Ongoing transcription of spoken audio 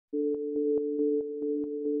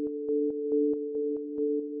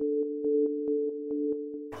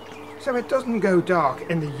So it doesn't go dark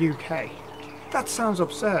in the UK. That sounds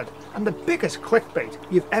absurd, and the biggest clickbait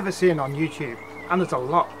you've ever seen on YouTube. And there's a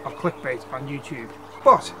lot of clickbait on YouTube.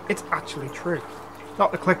 But it's actually true.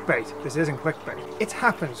 Not the clickbait, this isn't clickbait. It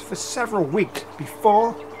happens for several weeks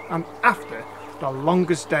before and after the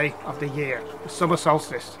longest day of the year, the summer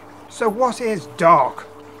solstice. So what is dark?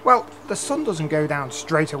 Well, the sun doesn't go down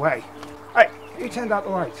straight away. Hey, who turned out the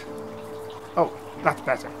light? Oh, that's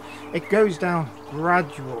better. It goes down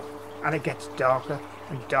gradual, and it gets darker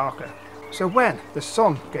and darker. So when the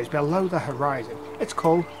sun goes below the horizon, it's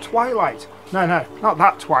called twilight. No, not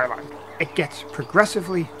that twilight. It gets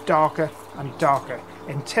progressively darker and darker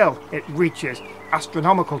until it reaches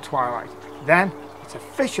astronomical twilight. Then it's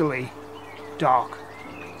officially dark.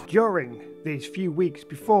 During these few weeks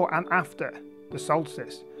before and after the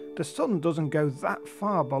solstice, the sun doesn't go that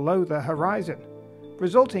far below the horizon,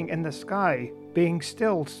 resulting in the sky being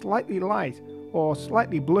still slightly light or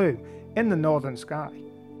slightly blue in the northern sky.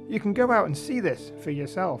 You can go out and see this for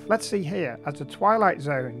yourself. Let's see here as the twilight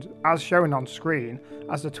zones, as shown on screen,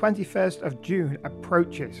 as the 21st of June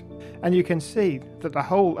approaches. And you can see that the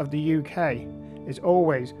whole of the UK is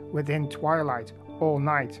always within twilight all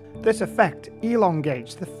night. This effect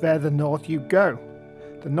elongates the further north you go.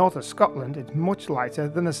 The north of Scotland is much lighter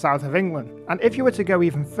than the south of England. And if you were to go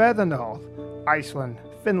even further north, Iceland,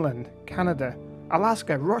 Finland, Canada,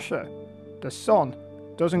 Alaska, Russia, the sun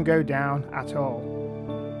doesn't go down at all.